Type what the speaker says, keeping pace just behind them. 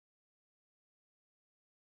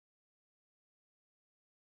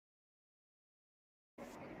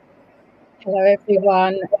Hello,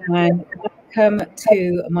 everyone, and welcome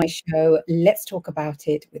to my show, Let's Talk About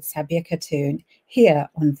It with SABIA KHATUN, here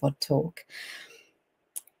on VOD Talk.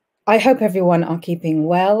 I hope everyone are keeping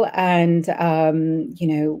well, and,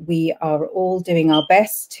 we are all doing our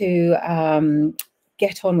best to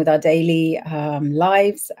get on with our daily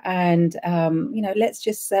lives, and, let's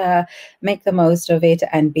just make the most of it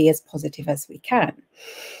and be as positive as we can.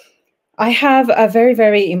 I have a very,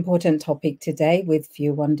 very important topic today with a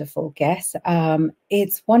few wonderful guests.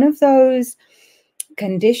 It's one of those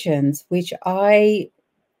conditions which I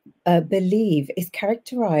believe is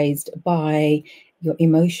characterized by your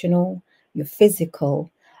emotional, your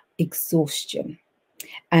physical exhaustion.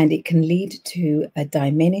 And it can lead to a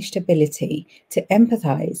diminished ability to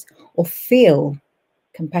empathize or feel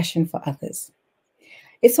compassion for others.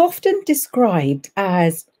 It's often described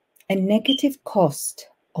as a negative cost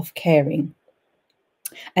of caring.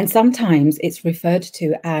 And sometimes it's referred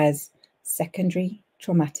to as secondary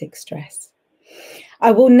traumatic stress.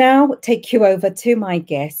 I will now take you over to my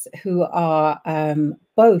guests who are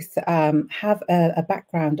both have a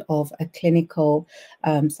background of a clinical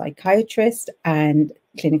psychiatrist and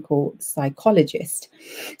clinical psychologist.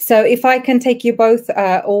 So if I can take you both,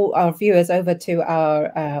 all our viewers, over to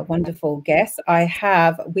our wonderful guests. I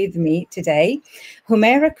have with me today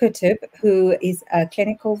Humera Qutb, who is a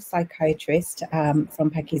clinical psychiatrist from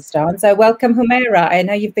Pakistan. So welcome, Humera. I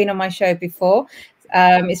know you've been on my show before.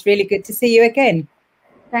 It's really good to see you again.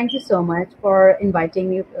 Thank you so much for inviting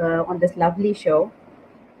me on this lovely show.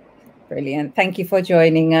 Brilliant. Thank you for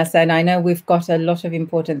joining us. And I know we've got a lot of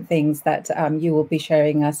important things that you will be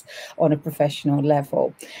sharing us on a professional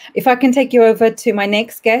level. If I can take you over to my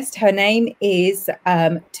next guest, her name is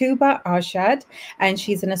Tooba Arshad, and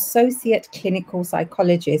she's an associate clinical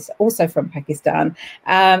psychologist, also from Pakistan.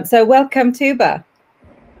 So welcome, Tooba.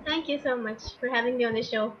 Thank you so much for having me on the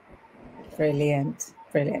show. Brilliant.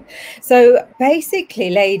 Brilliant. So basically,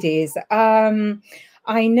 ladies,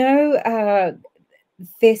 I know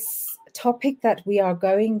this topic that we are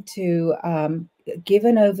going to give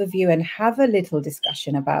an overview and have a little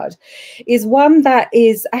discussion about is one that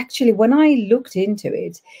is actually, when I looked into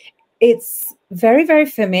it, it's very, very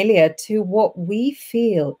familiar to what we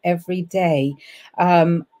feel every day.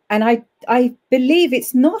 And I believe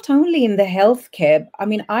it's not only in the healthcare. I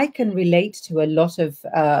mean, I can relate to a lot of,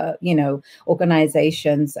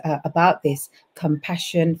 organizations about this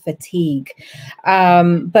compassion fatigue.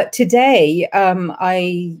 But today,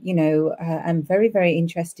 I, am very, very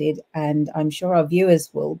interested, and I'm sure our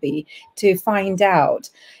viewers will be, to find out,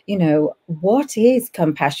 what is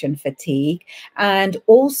compassion fatigue, and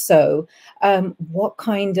also what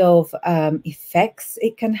kind of effects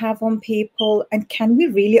it can have on people, and can we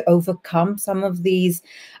really overcome some of these,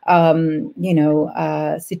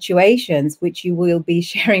 situations which you will be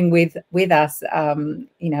sharing with us,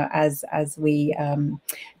 as we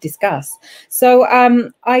discuss. So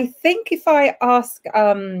I think if I ask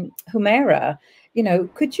Humera,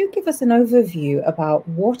 could you give us an overview about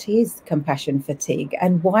what is compassion fatigue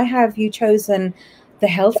and why have you chosen the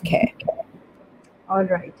healthcare? All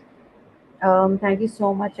right. Thank you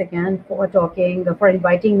so much again for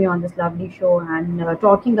inviting me on this lovely show and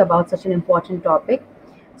talking about such an important topic.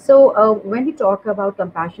 So when we talk about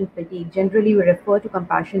compassion fatigue, generally we refer to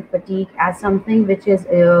compassion fatigue as something which is,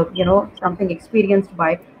 something experienced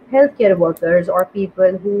by healthcare workers or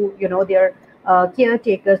people who, they're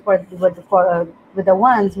caretakers with the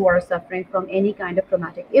ones who are suffering from any kind of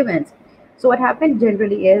traumatic events. So what happened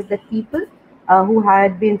generally is that people who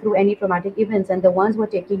had been through any traumatic events and the ones who are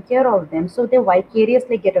taking care of them, so they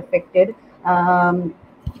vicariously get affected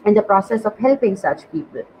in the process of helping such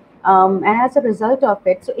people. And as a result of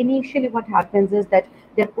it, so initially what happens is that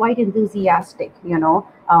they're quite enthusiastic,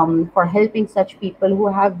 for helping such people who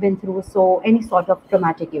have been through any sort of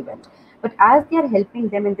traumatic event. But as they are helping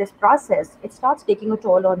them in this process, it starts taking a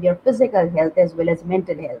toll on their physical health as well as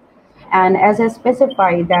mental health. And as I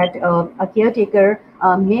specified that a caretaker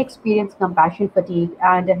may experience compassion fatigue,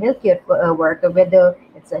 and a healthcare worker, whether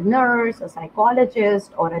it's a nurse, a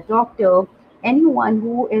psychologist, or a doctor, anyone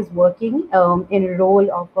who is working in a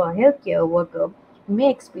role of a healthcare worker may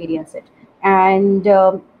experience it. And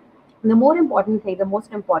the most important thing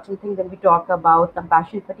when we talk about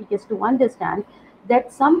compassion fatigue is to understand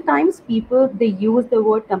that sometimes people, they use the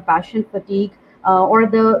word compassion fatigue or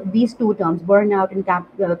these two terms, burnout and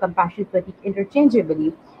compassion fatigue,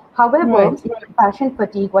 interchangeably. However, Right. in compassion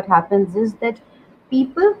fatigue, what happens is that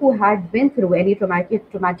people who had been through any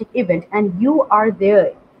traumatic event, and you are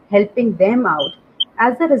there helping them out,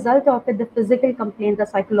 as a result of it, the physical complaint, the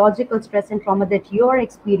psychological stress and trauma that you are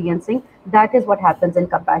experiencing, that is what happens in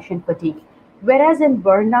compassion fatigue. Whereas in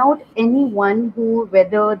burnout, anyone who,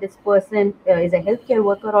 whether this person is a healthcare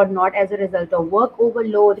worker or not, as a result of work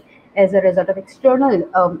overload, as a result of external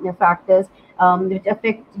factors, which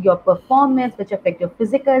affect your performance, which affect your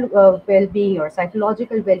physical well-being or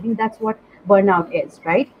psychological well-being, that's what burnout is,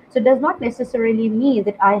 right? So it does not necessarily mean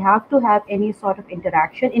that I have to have any sort of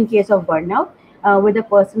interaction in case of burnout with a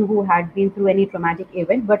person who had been through any traumatic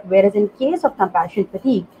event. But whereas in case of compassion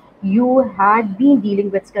fatigue, you had been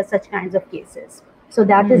dealing with such kinds of cases. So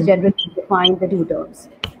that is generally defined the two terms.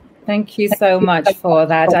 Thank you so much for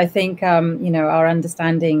that. I think, our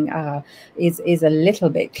understanding is a little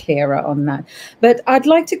bit clearer on that. But I'd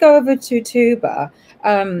like to go over to Tooba,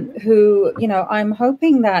 who, I'm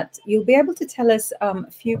hoping that you'll be able to tell us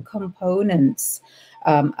a few components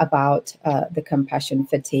about the compassion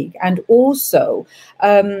fatigue, and also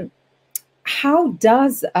how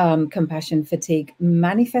does compassion fatigue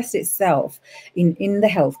manifest itself in the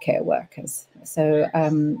healthcare workers? So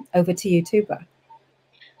over to you, Tooba.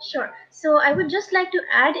 Sure. So I would just like to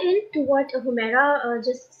add in to what Humera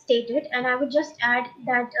just stated, and I would just add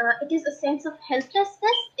that it is a sense of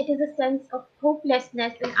helplessness, it is a sense of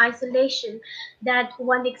hopelessness and isolation that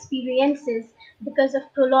one experiences because of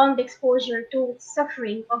prolonged exposure to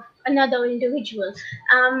suffering of another individual.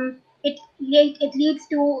 It leads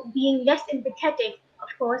to being less empathetic, of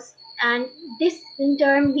course, and this in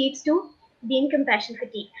turn leads to being compassion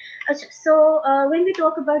fatigue. When we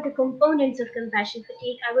talk about the components of compassion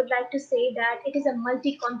fatigue, I would like to say that it is a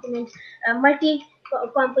multi-component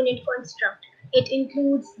construct. It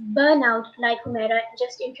includes burnout, like Humera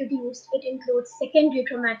just introduced. It includes secondary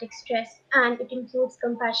traumatic stress, and it includes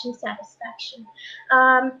compassion satisfaction.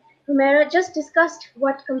 Humera just discussed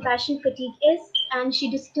what compassion fatigue is, and she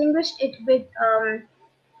distinguished it with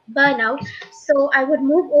burnout. So I would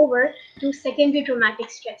move over to secondary traumatic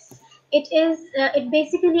stress. It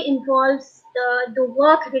basically involves the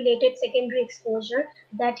work related secondary exposure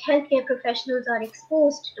that healthcare professionals are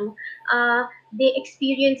exposed to. They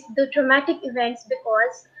experience the traumatic events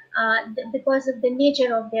because of the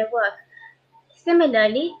nature of their work.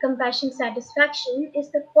 Similarly, compassion satisfaction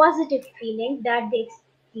is the positive feeling that they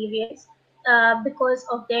experience because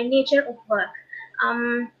of their nature of work.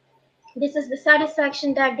 Um, this is the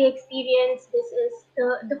satisfaction that they experience. This is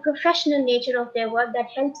the professional nature of their work that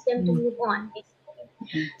helps them to move on,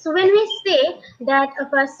 basically. So when we say that a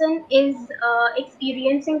person is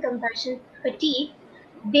experiencing compassion fatigue,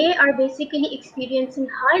 they are basically experiencing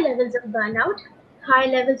high levels of burnout, high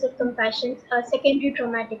levels of compassion, secondary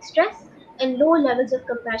traumatic stress, and low levels of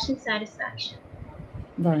compassion satisfaction.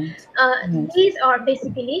 Right. These are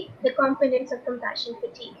basically the components of compassion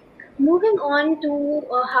fatigue. Moving on to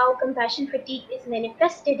how compassion fatigue is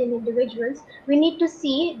manifested in individuals, we need to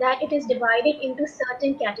see that it is divided into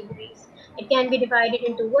certain categories. It can be divided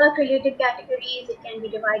into work related categories, it can be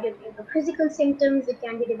divided into physical symptoms, it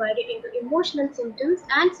can be divided into emotional symptoms,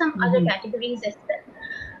 and some other categories as well.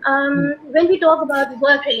 When we talk about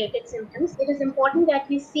work-related symptoms, it is important that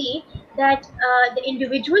we see that the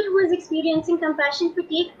individual who is experiencing compassion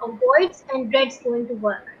fatigue avoids and dreads going to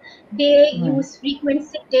work. They use frequent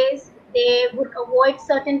sick days. They would avoid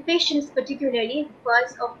certain patients, particularly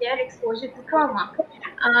because of their exposure to trauma.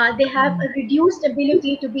 They have a reduced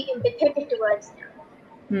ability to be empathetic towards them.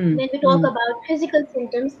 When we talk about physical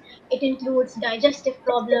symptoms, it includes digestive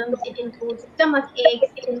problems, it includes stomach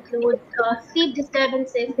aches, it includes sleep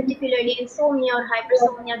disturbances, particularly insomnia or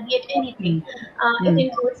hypersomnia, be it anything. It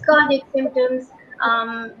includes cardiac symptoms,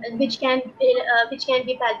 which can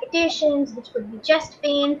be palpitations, which could be chest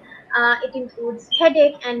pain. It includes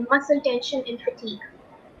headache and muscle tension and fatigue.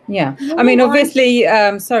 Yeah, I Moving mean, on. obviously,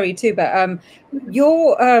 sorry too, but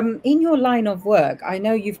you're in your line of work. I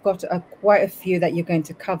know you've got quite a few that you're going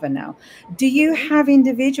to cover now. Do you have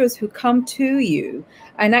individuals who come to you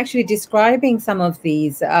and actually describing some of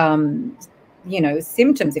these,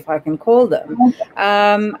 symptoms, if I can call them,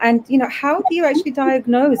 and how do you actually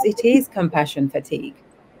diagnose it is compassion fatigue?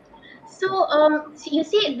 So you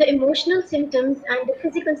see, the emotional symptoms and the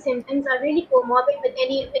physical symptoms are really comorbid with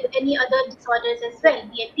any other disorders as well,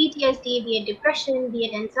 be it PTSD, be it depression, be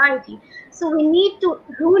it anxiety. So we need to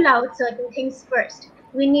rule out certain things first.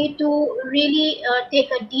 We need to really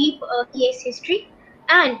take a deep case history.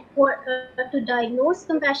 And for to diagnose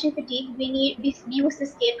compassion fatigue, we use the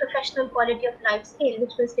scale Professional Quality of Life Scale,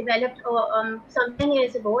 which was developed some 10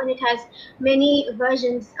 years ago, and it has many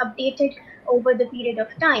versions updated over the period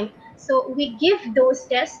of time. So we give those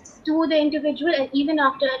tests to the individual, and even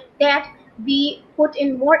after that, we put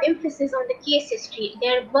in more emphasis on the case history,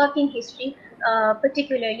 their working history,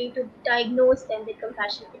 particularly to diagnose them with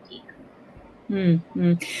compassion fatigue.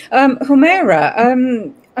 Humera,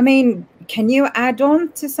 I mean, can you add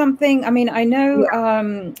on to something? I mean, I know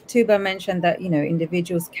Tooba mentioned that,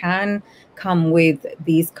 individuals can come with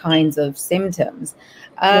these kinds of symptoms.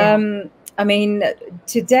 I mean,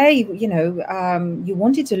 today, you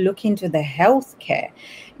wanted to look into the healthcare,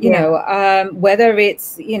 whether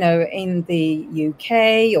it's, in the UK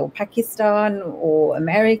or Pakistan or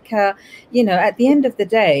America, at the end of the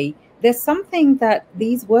day, there's something that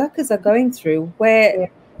these workers are going through where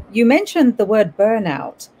you mentioned the word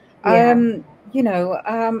burnout. How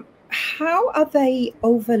are they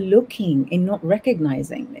overlooking in not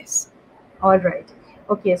recognizing this? All right.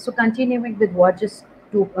 Okay. So continuing with what just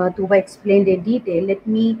Tuba explained in detail, let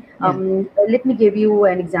me give you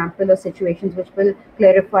an example of situations which will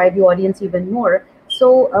clarify the audience even more.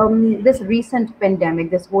 So this recent pandemic,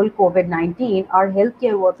 this whole COVID-19, our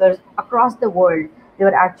healthcare workers across the world, they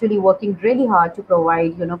were actually working really hard to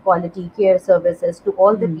provide quality care services to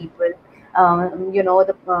all the people.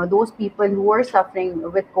 Those people who were suffering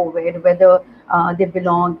with COVID, whether they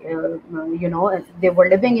belong, they were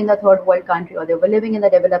living in the third world country or they were living in the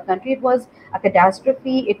developed country. It was a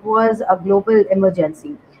catastrophe. It was a global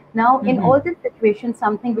emergency. Now, in all this situation,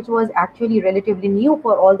 something which was actually relatively new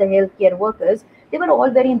for all the healthcare workers, they were all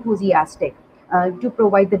very enthusiastic to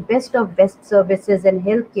provide the best of best services and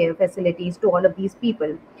healthcare facilities to all of these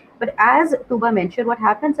people. But as Tuba mentioned, what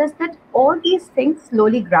happens is that all these things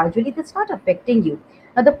slowly, gradually, they start affecting you.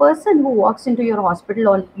 Now, the person who walks into your hospital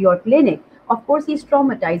or your clinic, of course, he's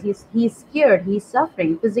traumatized, he's scared, he's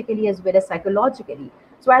suffering physically as well as psychologically.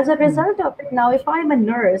 So, as a result of it, now, if I'm a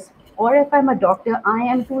nurse or if I'm a doctor, I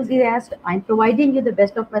am enthusiastic, I'm providing you the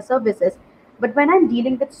best of my services. But when I'm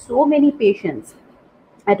dealing with so many patients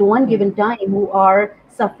at one given time who are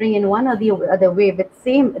suffering in one or the other way with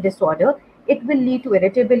same disorder, it will lead to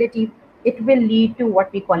irritability. It will lead to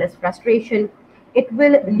what we call as frustration. It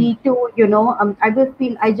will lead to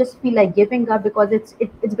I just feel like giving up because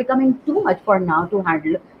it's becoming too much for now to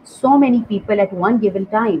handle so many people at one given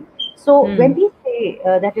time. So when we say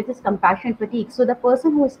that it is compassion fatigue, so the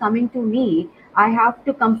person who is coming to me, I have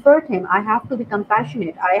to comfort him. I have to be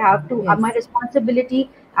compassionate. I have to my responsibility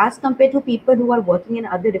as compared to people who are working in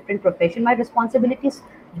other different profession. My responsibility is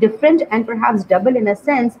different and perhaps double in a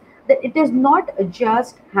sense that it is not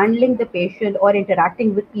just handling the patient or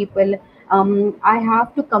interacting with people. I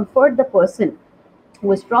have to comfort the person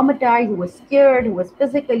who is traumatized, who is scared, who is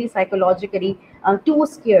physically, psychologically too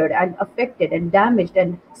scared and affected and damaged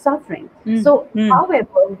and suffering. So, however,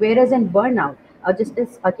 whereas in burnout, just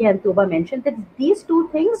as again Tuba mentioned, that these two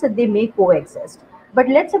things they may coexist. But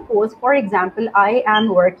let's suppose, for example, I am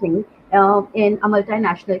working in a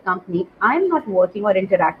multinational company. I'm not working or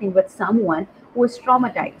interacting with someone who is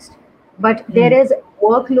traumatized, but there is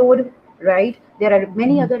workload, right? There are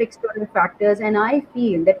many other external factors, and I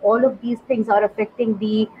feel that all of these things are affecting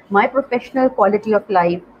the my professional quality of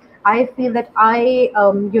life. I feel that I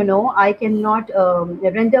cannot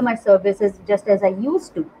render my services just as I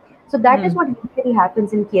used to. So that is what usually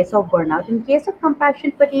happens in case of burnout. In case of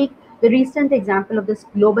compassion fatigue, the recent example of this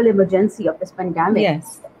global emergency of this pandemic,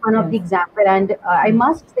 one of the example, and I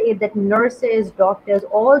must say that nurses, doctors,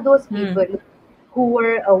 all those people who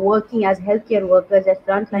were working as healthcare workers, as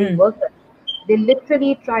frontline workers, they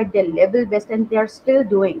literally tried their level best, and they are still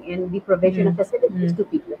doing in the provision of facilities to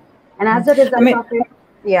people. And as a result of it,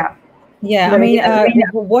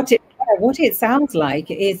 what it sounds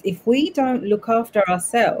like is if we don't look after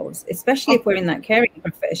ourselves, especially if we're in that caring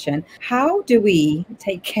profession, how do we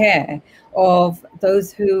take care of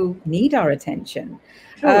those who need our attention?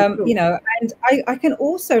 True. And I can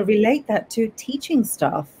also relate that to teaching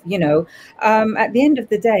staff. At the end of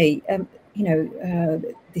the day,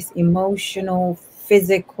 this emotional,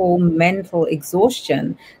 physical, mental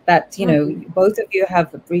exhaustion that both of you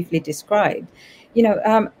have briefly described.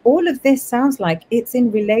 All of this sounds like it's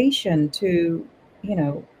in relation to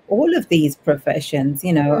all of these professions.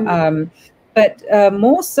 But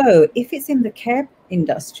more so if it's in the care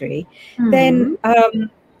industry, then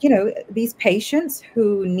these patients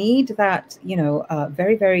who need that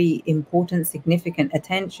very, very important, significant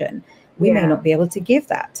attention, we may not be able to give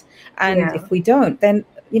that. And if we don't, then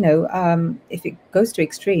if it goes to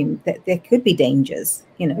extreme, there could be dangers.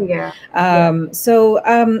 So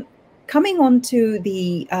coming on to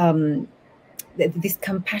this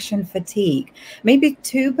compassion fatigue, maybe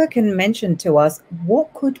Tooba can mention to us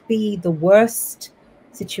what could be the worst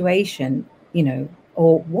situation,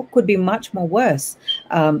 or what could be much more worse,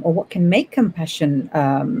 or what can make compassion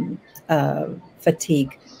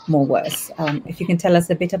fatigue more worse. If you can tell us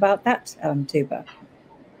a bit about that, Tooba.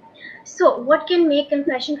 So what can make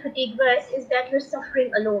compassion fatigue worse is that you're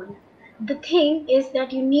suffering alone. the thing is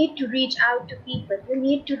that you need to reach out to people. You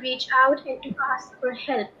need to reach out and to ask for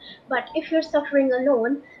help. But if you're suffering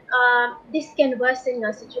alone, this can worsen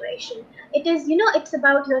your situation. It is, it's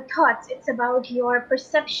about your thoughts. It's about your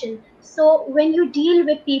perception. So when you deal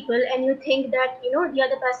with people and you think that, the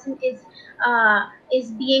other person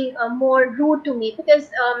is being more rude to me, because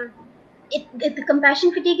the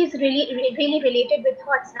compassion fatigue is really related with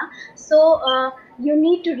thoughts now. So you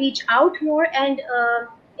need to reach out more, and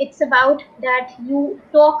it's about that you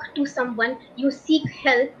talk to someone, you seek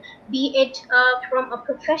help, be it from a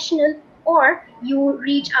professional, or you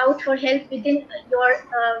reach out for help within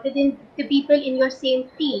the people in your same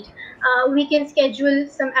field. We can schedule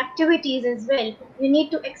some activities as well. You need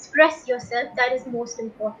to express yourself. That is most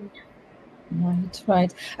important. Right,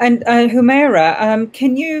 right. And Humera,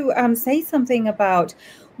 can you say something about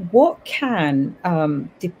what can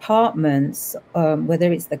departments,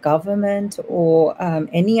 whether it's the government or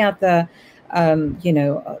any other,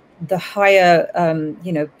 the higher,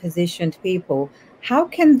 positioned people, how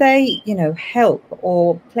can they, help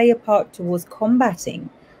or play a part towards combating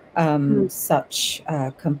such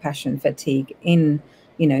compassion fatigue in,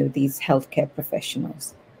 these healthcare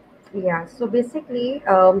professionals? Yeah, so basically,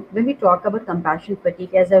 when we talk about compassion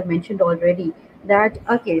fatigue, as I've mentioned already, that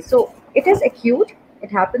okay, so it is acute, it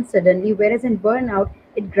happens suddenly, whereas in burnout,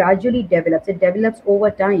 it gradually develops, it develops over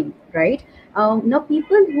time, right? Now,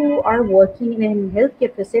 people who are working in a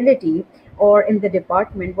healthcare facility or in the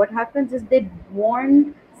department, what happens is they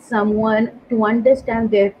want someone to understand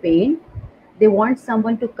their pain. They want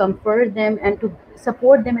someone to comfort them and to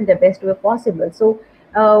support them in the best way possible. So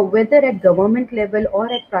whether at government level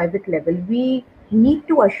or at private level, we need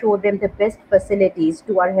to assure them the best facilities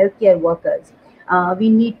to our healthcare workers. We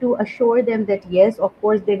need to assure them that yes, of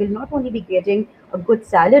course, they will not only be getting a good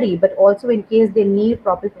salary, but also in case they need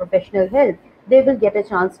proper professional help, they will get a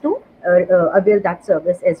chance to avail that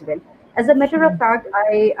service as well. As a matter of fact,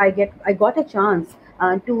 I got a chance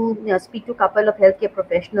to speak to a couple of healthcare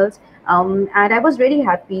professionals, and I was really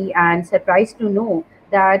happy and surprised to know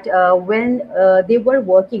that when they were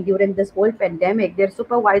working during this whole pandemic, their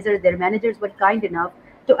supervisors, their managers were kind enough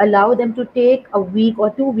to allow them to take a week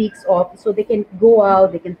or 2 weeks off so they can go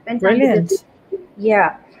out, they can spend time with their. Brilliant.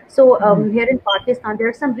 Yeah. So here in Pakistan, there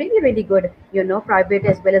are some really, really good, private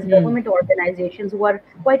as well as government organizations who are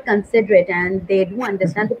quite considerate, and they do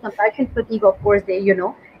understand the compassion fatigue. Of course,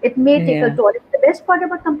 it may take a Yeah. toll. The best part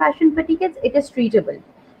about compassion fatigue is it is treatable.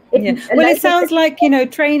 It, Yeah. Well, it like I said, sounds like,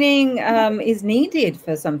 training is needed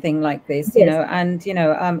for something like this, yes. and,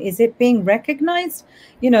 is it being recognized,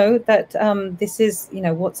 that this is,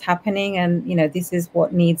 what's happening, and, this is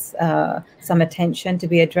what needs some attention to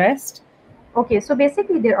be addressed? Okay, so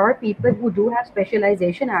basically, there are people who do have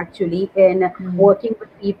specialization actually in working with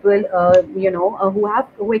people,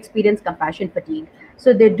 who experience compassion fatigue.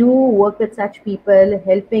 So they do work with such people,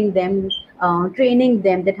 helping them, training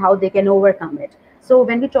them that how they can overcome it. So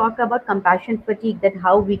when we talk about compassion fatigue, that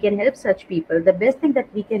how we can help such people, the best thing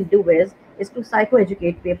that we can do is to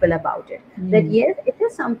psychoeducate people about it. That yes, it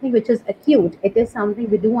is something which is acute. It is something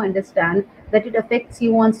we do understand that it affects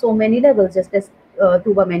you on so many levels, just as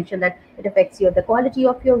Tooba mentioned that it affects the quality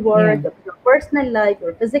of your work, Yeah. your personal life,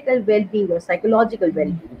 your physical well-being, your psychological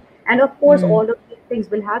well-being, and of course, all of these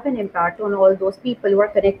things will have an impact on all those people who are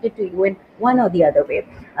connected to you in one or the other way.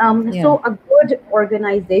 Yeah. So, a good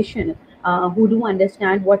organization who do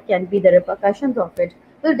understand what can be the repercussions of it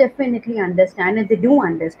will definitely understand, and they do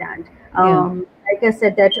understand. Yeah. Like I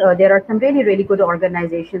said, that there are some really, really good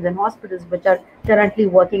organizations and hospitals which are currently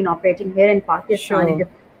working and operating here in Pakistan in Sure.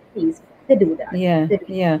 different cities. They do that. Yeah, They do.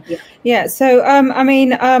 yeah, Yeah. yeah. So, I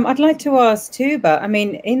mean, I'd like to ask too, but I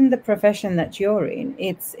mean, in the profession that you're in,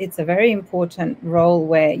 it's a very important role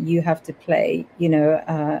where you have to play,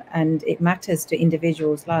 and it matters to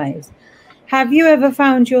individuals' lives. Have you ever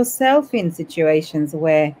found yourself in situations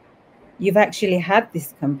where you've actually had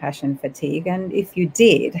this compassion fatigue? And if you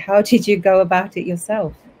did, how did you go about it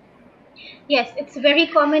yourself? Yes, it's very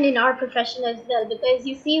common in our profession as well, because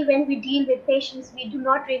you see, when we deal with patients, we do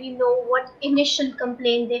not really know what initial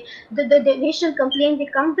complaint the initial complaint they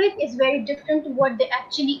come with is very different to what they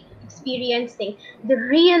actually experiencing. The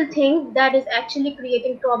real thing that is actually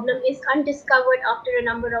creating problem is undiscovered after a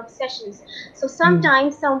number of sessions. So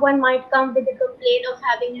sometimes someone might come with a complaint of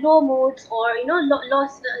having low moods, or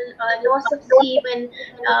loss of sleep, and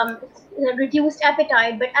reduced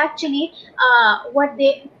appetite, but actually what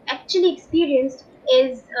they actually experienced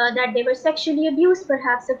is that they were sexually abused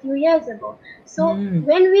perhaps a few years ago. So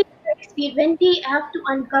when we have to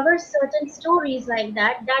uncover certain stories like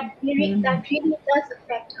that, that really does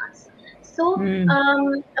affect us. So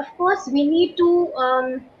of course we need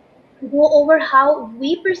to go over how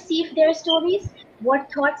we perceive their stories,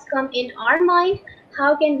 what thoughts come in our mind,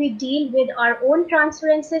 how can we deal with our own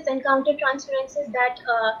transferences and counter transferences that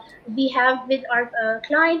we have with our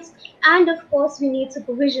clients, and of course we need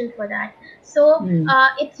supervision for that. So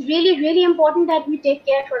it's really, really important that we take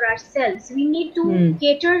care for ourselves. We need to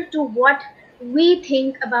cater to what we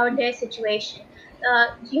think about their situation.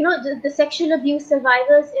 The sexual abuse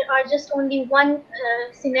survivors are just only one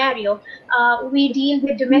scenario. We deal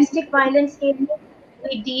with domestic violence cases.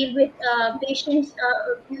 We deal with patients.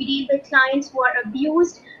 We deal with clients who are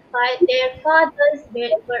abused by their fathers.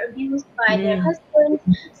 They were abused by their husbands.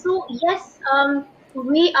 So yes,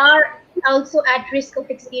 we are also at risk of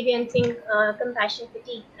experiencing compassion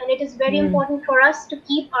fatigue, and it is very important for us to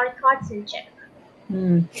keep our thoughts in check.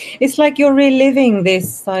 It's like you're reliving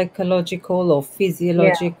this psychological or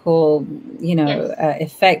physiological,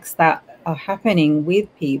 effects that are happening with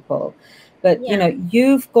people. But,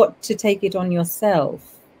 you've got to take it on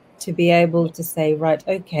yourself to be able to say, right,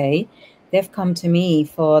 okay, they've come to me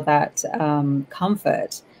for that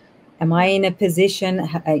comfort. Am I in a position,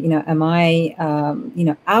 am I,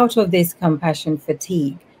 out of this compassion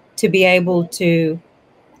fatigue to be able to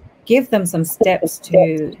give them some steps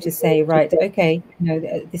to say, right, okay,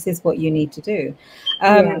 this is what you need to do.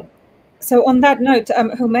 So on that note,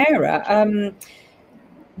 Humera,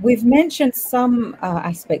 we've mentioned some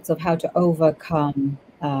aspects of how to overcome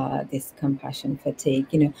this compassion fatigue.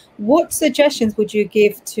 What suggestions would you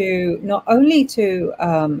give to not only to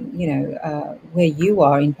where you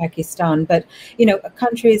are in Pakistan, but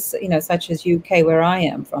countries such as UK, where I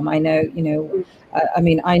am from? I know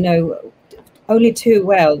I know only too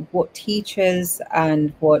well what teachers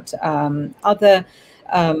and what other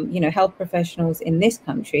health professionals in this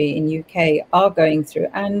country, in UK, are going through.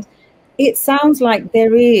 And it sounds like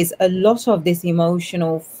there is a lot of this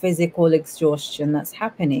emotional, physical exhaustion that's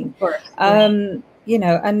happening. And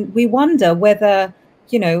we wonder whether,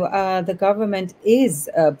 the government is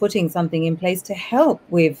putting something in place to help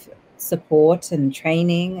with support and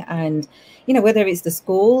training, and whether it's the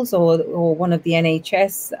schools or one of the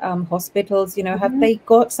NHS hospitals, have they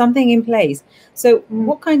got something in place? So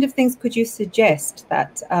what kind of things could you suggest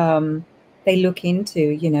that they look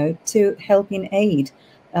into, to help in aid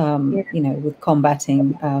with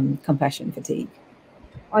combating compassion fatigue?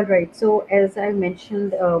 All right. So as I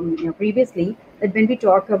mentioned previously, that when we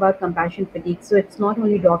talk about compassion fatigue, so it's not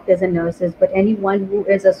only doctors and nurses, but anyone who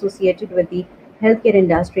is associated with the healthcare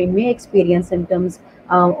industry may experience symptoms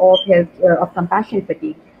of compassion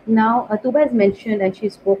fatigue. Now, Tooba has mentioned and she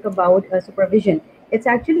spoke about supervision. It's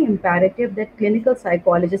actually imperative that clinical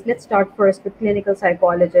psychologists, let's start first with clinical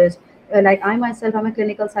psychologists. Like I myself, I'm a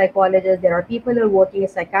clinical psychologist. There are people who are working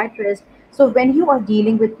as psychiatrists. So when you are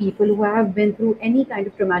dealing with people who have been through any kind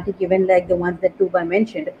of traumatic event like the ones that Tooba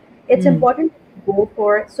mentioned, it's important to go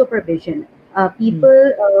for supervision.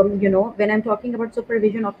 People, when I'm talking about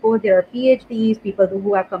supervision, of course, there are PhDs, people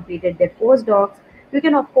who have completed their postdocs. You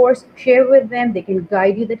can, of course, share with them. They can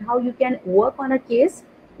guide you that how you can work on a case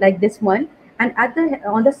like this one, and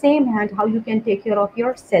on the same hand, how you can take care of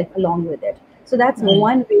yourself along with it. So that's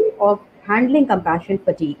one way of handling compassion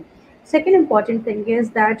fatigue. Second important thing is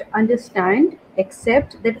that understand,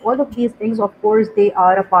 accept that all of these things, of course, they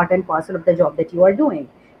are a part and parcel of the job that you are doing.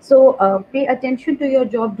 So pay attention to your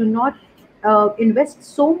job. Do not invest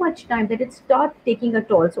so much time that it starts taking a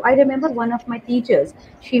toll. So I remember one of my teachers,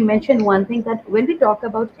 she mentioned one thing, that when we talk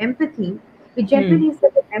about empathy, we generally say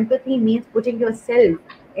that empathy means putting yourself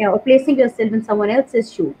or placing yourself in someone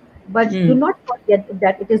else's shoe. But do not forget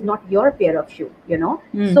that it is not your pair of shoe,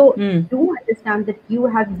 So do understand that you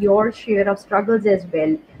have your share of struggles as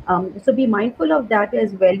well. So be mindful of that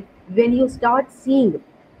as well. When you start seeing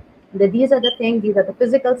that these are the things, these are the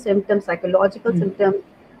physical symptoms, psychological symptoms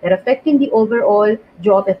that are affecting the overall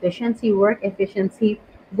job efficiency, work efficiency,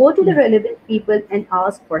 go to the relevant people and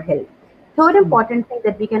ask for help. Third important thing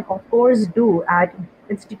that we can, of course, do at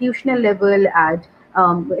institutional level, at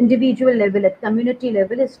individual level, at community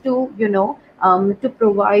level, is to, to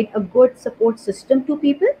provide a good support system to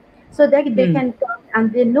people, so that they can come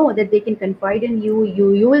and they know that they can confide in you.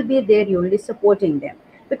 You will be there. You will be supporting them.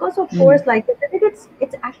 Because of course, like I said,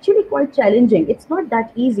 it's actually quite challenging. It's not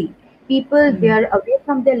that easy. People, they are away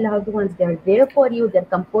from their loved ones. They are there for you. They're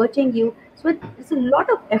comforting you. So it's a lot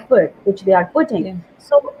of effort which they are putting.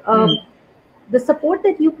 So the support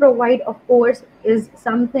that you provide, of course, is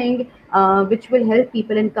something which will help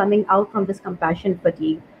people in coming out from this compassion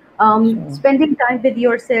fatigue. Spending time with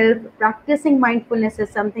yourself, practicing mindfulness is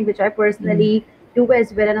something which I personally do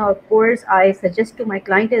as well. And of course, I suggest to my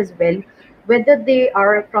client as well, whether they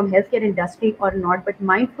are from healthcare industry or not. But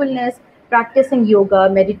mindfulness practicing yoga,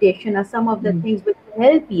 meditation are some of the things which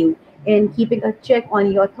help you in keeping a check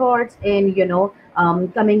on your thoughts and,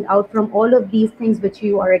 coming out from all of these things which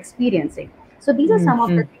you are experiencing. So these are some of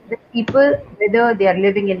the things that people, whether they are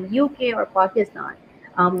living in UK or Pakistan,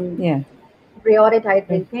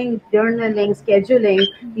 prioritizing things, journaling, scheduling,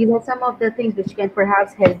 these are some of the things which can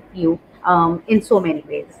perhaps help you in so many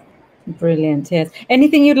ways. Brilliant. Yes.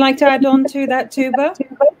 Anything you'd like to add on to that, Tooba?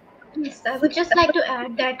 Yes, I would just like to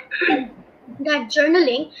add that that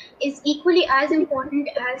journaling is equally as important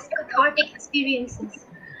as cathartic experiences.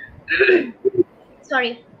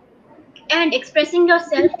 Sorry. And expressing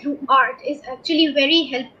yourself through art is actually very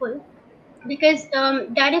helpful because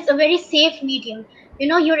that is a very safe medium.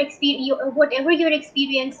 Whatever you're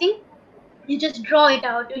experiencing, you just draw it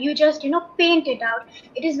out, or you just paint it out.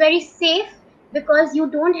 It is very safe because you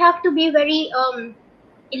don't have to be very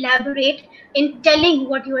elaborate in telling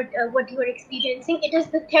what you are experiencing. It is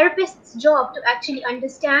the therapist's job to actually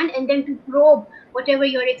understand and then to probe whatever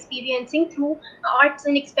you're experiencing through arts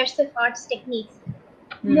and expressive arts techniques.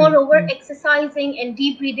 Moreover, exercising and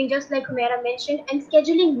deep breathing, just like Humera mentioned, and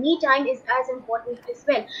scheduling me time is as important as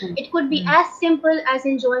well. It could be as simple as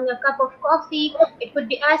enjoying a cup of coffee. It could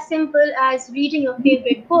be as simple as reading your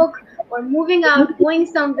favorite book or moving out, going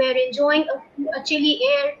somewhere, enjoying a chilly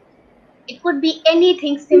air. It could be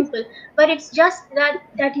anything simple, but it's just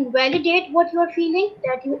that you validate what you're feeling,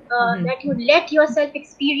 that you let yourself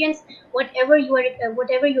experience whatever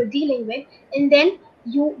you're dealing with, and then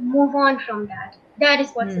you move on from that. That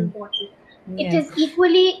is what's important. It is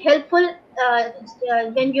equally helpful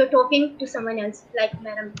when you're talking to someone else, like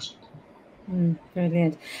Madam mentioned.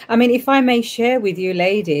 Brilliant. I mean, if I may share with you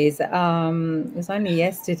ladies, it was only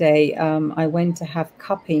yesterday I went to have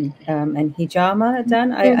cupping and hijama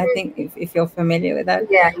done. I think if you're familiar with that,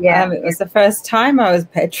 it was the first time. I was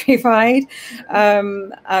petrified.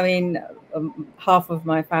 I mean, half of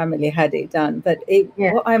my family had it done, but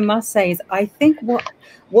what I must say is I think what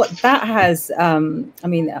that has, I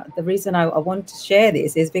mean, the reason I want to share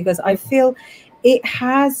this is because I feel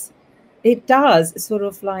it does sort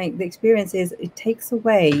of like the experience is it takes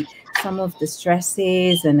away some of the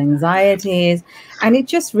stresses and anxieties, and it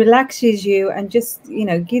just relaxes you and just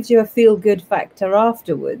gives you a feel good factor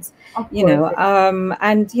afterwards,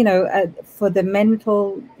 and for the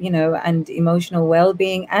mental and emotional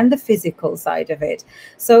well-being and the physical side of it.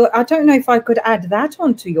 So I don't know if I could add that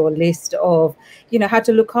onto your list of how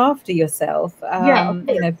to look after yourself.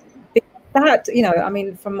 That I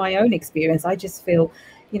mean, from my own experience, I just feel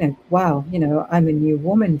wow, I'm a new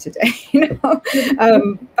woman today, but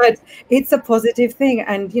it's a positive thing.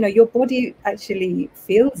 And, your body actually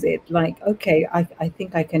feels it like, okay, I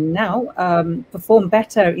think I can now perform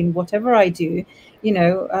better in whatever I do,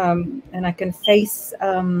 and I can face,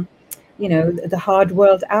 the hard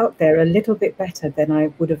world out there a little bit better than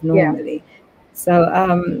I would have normally. So,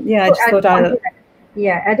 I just thought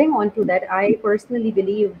adding on to that, I personally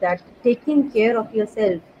believe that taking care of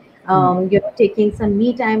yourself, taking some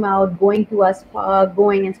me time out, going to a spa,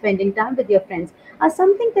 going and spending time with your friends are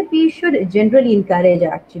something that we should generally encourage.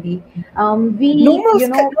 Actually,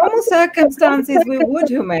 normal circumstances we would,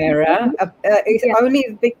 Humera. Only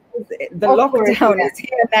because the lockdown is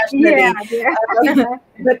here nationally.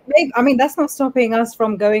 But maybe, I mean, that's not stopping us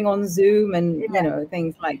from going on Zoom and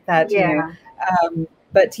things like that.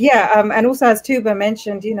 But and also as Tooba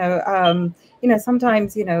mentioned,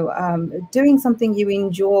 sometimes doing something you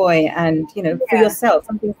enjoy and for yourself,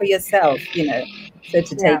 something for yourself, so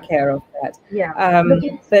to take care of that.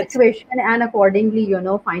 Looking at the situation and accordingly,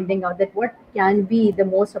 finding out that what can be the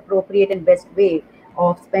most appropriate and best way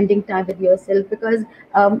of spending time with yourself. Because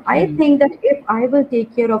I think that if I will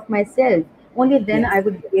take care of myself, only then I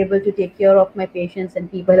would be able to take care of my patients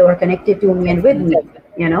and people who are connected to me and with me, whether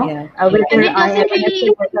I am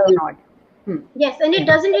or not. Yes, and it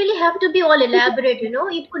doesn't really have to be all elaborate,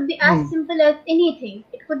 it could be as simple as anything.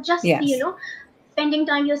 It could just be, spending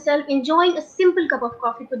time yourself, enjoying a simple cup of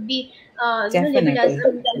coffee could be labeled as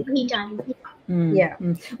me time.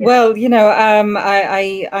 Well,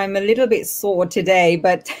 I'm a little bit sore today,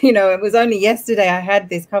 but it was only yesterday I had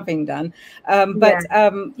this cupping done. I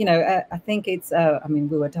think it's I mean,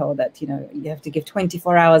 we were told that you have to give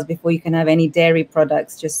 24 hours before you can have any dairy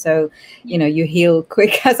products, just so you heal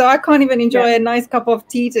quicker. So I can't even enjoy a nice cup of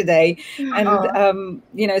tea today, and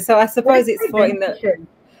so I suppose it's for in the.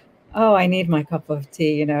 Oh, I need my cup of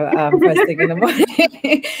tea, first thing in the morning.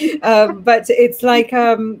 But it's like,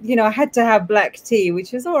 I had to have black tea,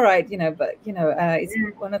 which is all right, but, it's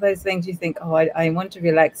one of those things you think, oh, I want to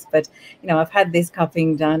relax. But, I've had this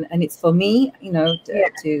cupping done and it's for me,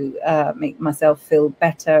 to make myself feel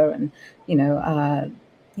better and,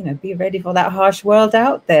 be ready for that harsh world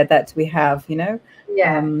out there that we have, Yeah,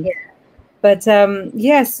 yeah. But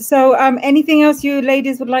yes, so anything else you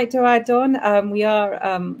ladies would like to add on? We are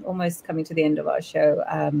almost coming to the end of our show,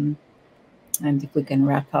 and if we can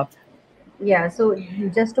wrap up. Yeah, so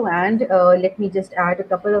just to end, let me just add a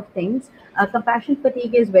couple of things. Compassion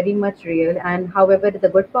fatigue is very much real, and however, the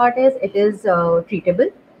good part is it is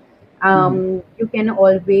treatable. You can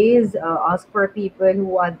always ask for people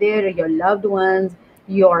who are there, your loved ones,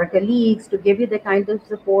 your colleagues, to give you the kind of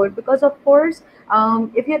support. Because, of course,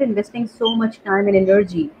 if you're investing so much time and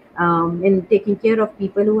energy in taking care of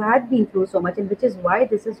people who had been through so much, and which is why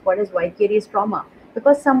this is what is vicarious trauma,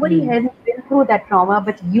 because somebody has been through that trauma,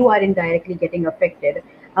 but you are indirectly getting affected.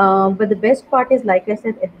 But the best part is, like I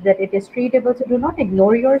said, that it is treatable. So do not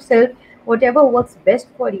ignore yourself. Whatever works best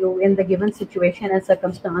for you in the given situation and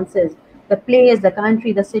circumstances, the place, the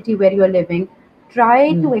country, the city where you are living,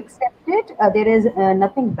 try to accept it. There is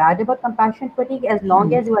nothing bad about compassion fatigue as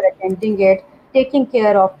long as you are attending it, taking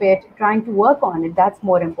care of it, trying to work on it. That's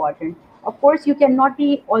more important. Of course, you cannot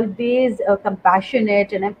be always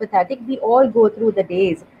compassionate and empathetic. We all go through the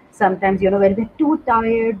days. Sometimes, when we're too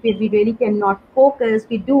tired, we really cannot focus.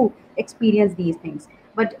 We do experience these things.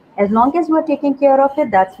 But as long as you are taking care of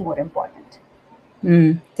it, that's more important.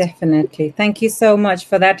 Definitely. Thank you so much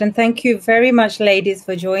for that. And thank you very much, ladies,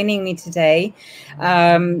 for joining me today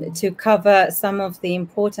to cover some of the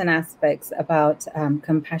important aspects about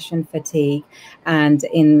compassion fatigue, and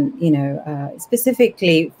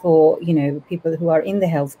specifically for, people who are in the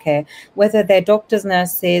healthcare, whether they're doctors,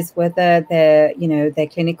 nurses, whether they're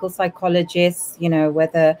clinical psychologists,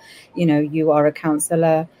 whether, you are a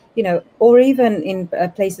counselor, or even in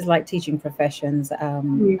places like teaching professions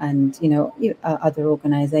and, other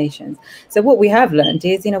organizations. So what we have learned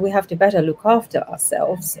is, we have to better look after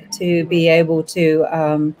ourselves to be able to,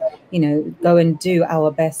 go and do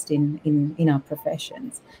our best in our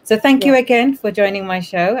professions. So thank you again for joining my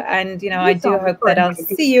show. And, I do hope that I'll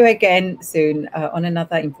see you again soon on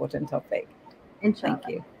another important topic. Inshallah.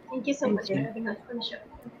 Thank you. Thank you so much for having us on the show.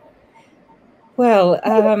 Well,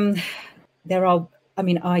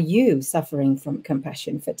 are you suffering from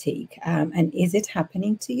compassion fatigue? And is it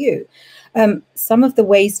happening to you? Some of the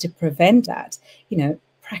ways to prevent that,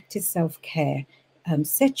 practice self-care,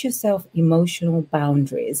 set yourself emotional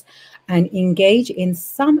boundaries, and engage in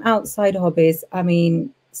some outside hobbies.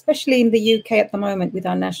 Especially in the UK at the moment with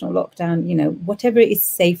our national lockdown, whatever is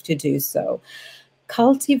safe to do so.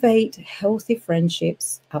 Cultivate healthy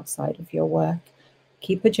friendships outside of your work.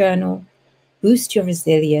 Keep a journal. Boost your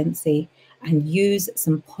resiliency, and use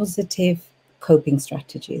some positive coping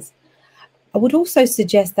strategies. I would also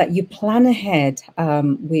suggest that you plan ahead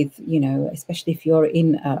with, especially if you're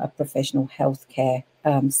in a professional healthcare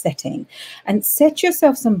setting, and set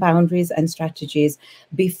yourself some boundaries and strategies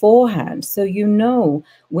beforehand, so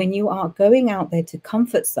when you are going out there to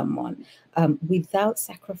comfort someone without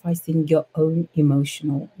sacrificing your own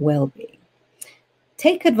emotional well-being.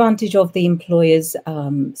 Take advantage of the employer's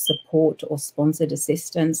support or sponsored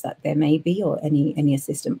assistance that there may be, or any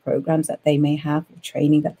assistant programs that they may have, or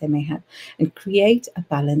training that they may have, and create a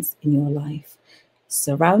balance in your life.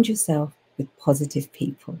 Surround yourself with positive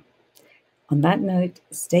people. On that note,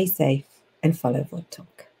 stay safe and follow Vod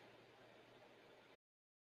Talk.